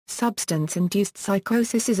Substance-induced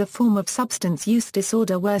psychosis is a form of substance use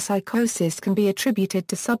disorder where psychosis can be attributed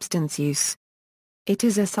to substance use. It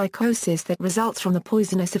is a psychosis that results from the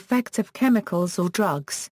poisonous effects of chemicals or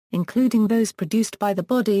drugs, including those produced by the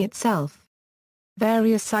body itself.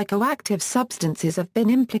 Various psychoactive substances have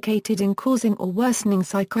been implicated in causing or worsening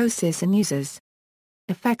psychosis in users.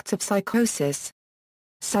 Effects of psychosis.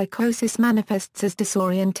 Psychosis manifests as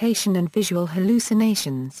disorientation and visual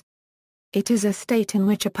hallucinations. It is a state in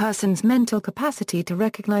which a person's mental capacity to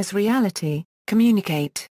recognize reality,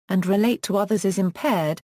 communicate, and relate to others is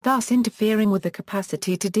impaired, thus interfering with the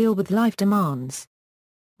capacity to deal with life demands.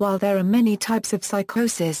 While there are many types of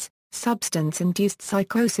psychosis, substance-induced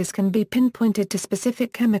psychosis can be pinpointed to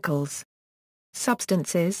specific chemicals.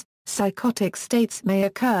 Substances. Psychotic states may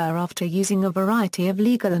occur after using a variety of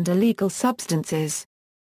legal and illegal substances.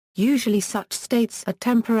 Usually such states are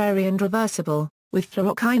temporary and reversible, with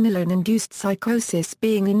fluoroquinolone-induced psychosis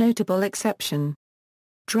being a notable exception.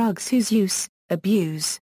 Drugs whose use,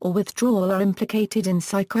 abuse, or withdrawal are implicated in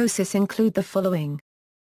psychosis include the following.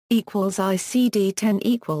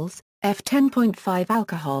 ICD-10 F10.5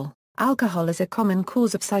 Alcohol. Alcohol is a common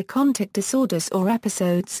cause of psychotic disorders or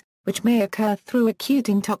episodes, which may occur through acute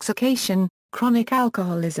intoxication, chronic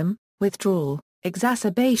alcoholism, withdrawal,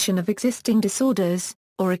 exacerbation of existing disorders,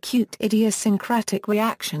 or acute idiosyncratic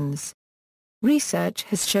reactions. Research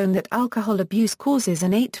has shown that alcohol abuse causes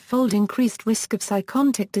an 8-fold increased risk of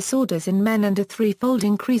psychotic disorders in men and a 3-fold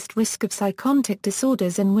increased risk of psychotic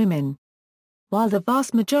disorders in women. While the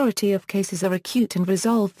vast majority of cases are acute and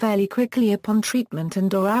resolve fairly quickly upon treatment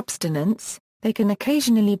and/or abstinence, they can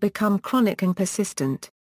occasionally become chronic and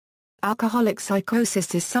persistent. Alcoholic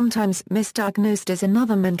psychosis is sometimes misdiagnosed as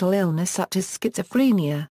another mental illness such as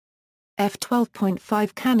schizophrenia.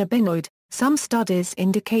 F12.5 Cannabinoid. Some studies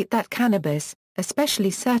indicate that cannabis,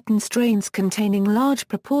 especially certain strains containing large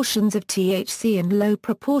proportions of THC and low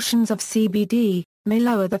proportions of CBD, may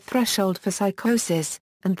lower the threshold for psychosis,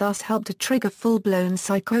 and thus help to trigger full-blown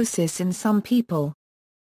psychosis in some people.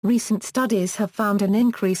 Recent studies have found an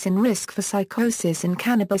increase in risk for psychosis in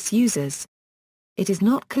cannabis users. It is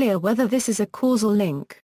not clear whether this is a causal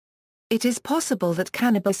link. It is possible that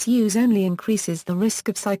cannabis use only increases the risk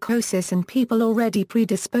of psychosis in people already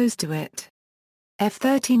predisposed to it.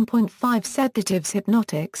 F13.5 Sedatives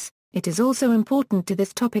Hypnotics. It is also important to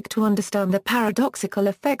this topic to understand the paradoxical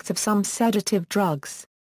effects of some sedative drugs.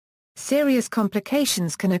 Serious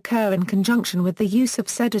complications can occur in conjunction with the use of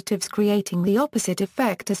sedatives, creating the opposite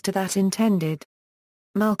effect as to that intended.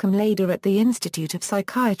 Malcolm Lader at the Institute of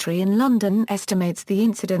Psychiatry in London estimates the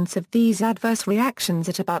incidence of these adverse reactions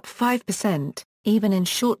at about 5%, even in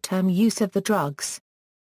short-term use of the drugs.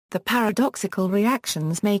 The paradoxical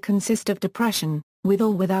reactions may consist of depression, with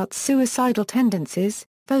or without suicidal tendencies,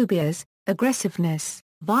 phobias, aggressiveness,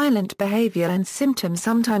 violent behavior and symptoms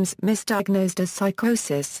sometimes misdiagnosed as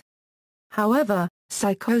psychosis. However,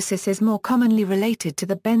 psychosis is more commonly related to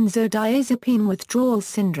the benzodiazepine withdrawal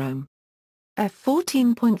syndrome.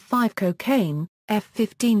 F14.5 Cocaine,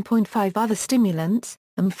 F15.5 Other stimulants,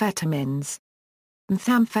 amphetamines.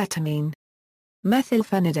 Methamphetamine.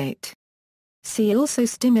 Methylphenidate. See also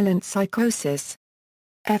stimulant psychosis.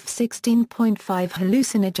 F16.5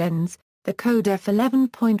 Hallucinogens. The code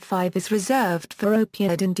F11.5 is reserved for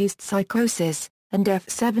opioid-induced psychosis, and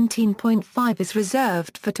F17.5 is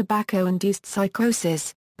reserved for tobacco-induced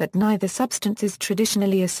psychosis, but neither substance is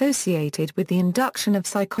traditionally associated with the induction of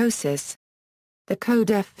psychosis. The code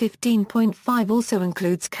F15.5 also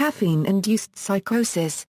includes caffeine-induced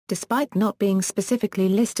psychosis, despite not being specifically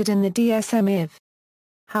listed in the DSM-IV.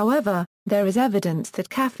 However, there is evidence that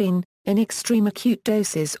caffeine, in extreme acute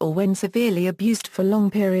doses or when severely abused for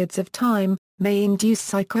long periods of time, may induce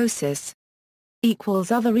psychosis.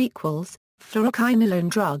 Fluoroquinolone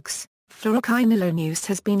drugs. Fluoroquinolone use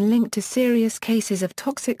has been linked to serious cases of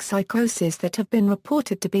toxic psychosis that have been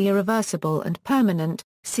reported to be irreversible and permanent.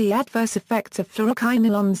 See adverse effects of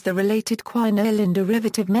fluoroquinolones. The related quinolin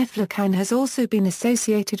derivative mefloquine has also been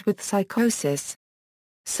associated with psychosis.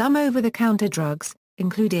 Some over-the-counter drugs,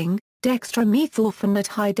 including dextromethorphan at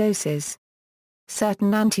high doses,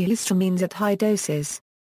 certain antihistamines at high doses,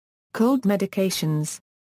 cold medications,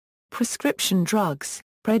 prescription drugs,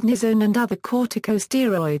 prednisone and other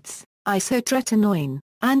corticosteroids, isotretinoin,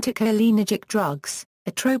 anticholinergic drugs,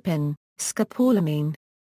 atropine, scopolamine,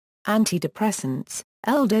 antidepressants,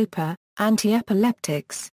 L-DOPA,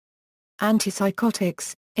 antiepileptics,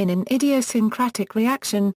 antipsychotics, in an idiosyncratic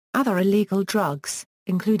reaction, other illegal drugs,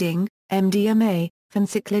 including MDMA,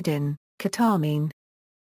 phencyclidine, ketamine.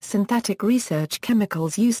 Synthetic research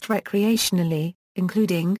chemicals used recreationally,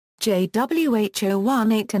 including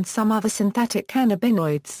JWH018 and some other synthetic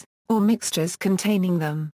cannabinoids. or mixtures containing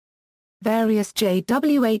them. Various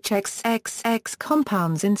JWHXXX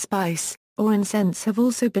compounds in spice, or incense have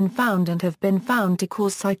also been found and have been found to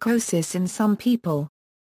cause psychosis in some people.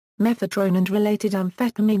 Mephedrone and related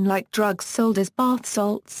amphetamine-like drugs sold as bath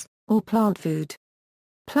salts, or plant food.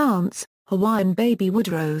 Plants: Hawaiian baby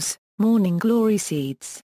woodrose, morning glory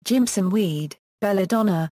seeds, Jimson weed,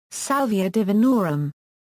 belladonna, Salvia divinorum.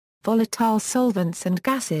 Volatile solvents and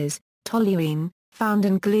gases: toluene, found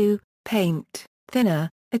in glue, paint, thinner,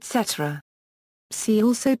 etc. See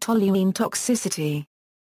also toluene toxicity.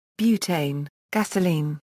 Butane,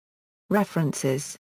 gasoline. References